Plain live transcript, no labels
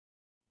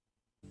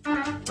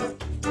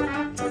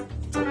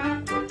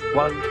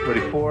1,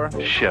 ready, 4,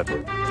 shit.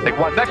 Take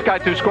 1, next guy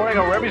 2, scoring,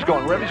 or wherever he's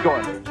going,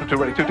 2,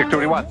 ready, 2, take 2,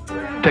 ready,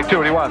 1. Take 2,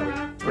 ready,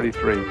 1. Ready,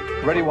 3.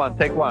 Ready, 1,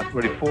 take 1.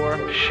 Ready,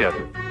 4, shit.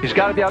 He's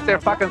got to be out there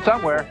fucking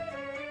somewhere.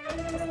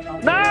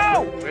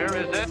 No! Where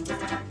is it?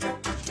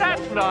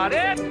 That's not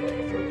it!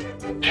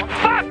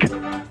 Fuck!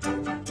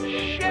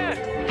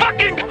 Shit!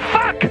 Fucking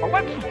fuck!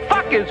 What the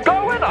fuck is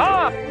going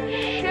on?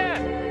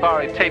 Shit!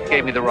 Sorry, tape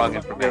gave me the wrong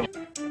information.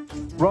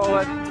 Roll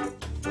it.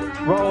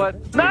 Roll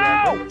it.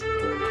 No!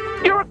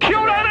 You were cute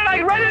on it,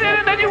 I read it in,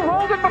 and then you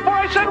rolled it before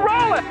I said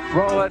roll it!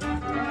 Roll it.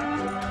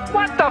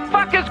 What the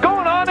fuck is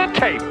going on in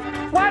tape?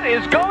 What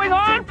is going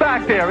on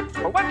back there?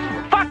 What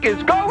the fuck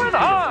is going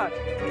on?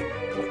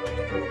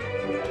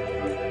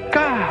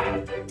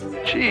 God,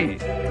 gee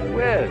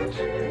whiz.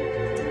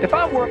 If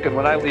I'm working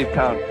when I leave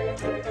town,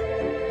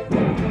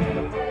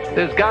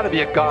 there's got to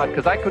be a God,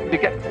 because I couldn't be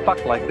getting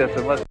fucked like this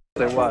unless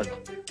there was.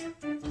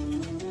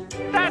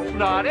 That's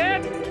not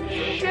it.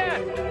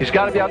 Shit. He's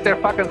got to be out there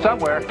fucking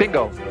somewhere.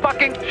 Bingo.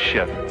 Fucking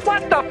shit.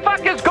 What the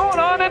fuck is going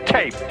on in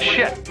tape?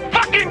 Shit.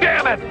 Fucking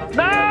damn it.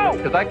 No.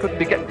 Because I couldn't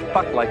be getting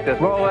fucked like this.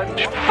 Roll it.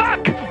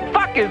 Fuck.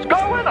 Fuck is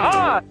going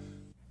on.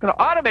 I'm going to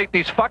automate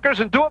these fuckers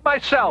and do it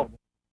myself.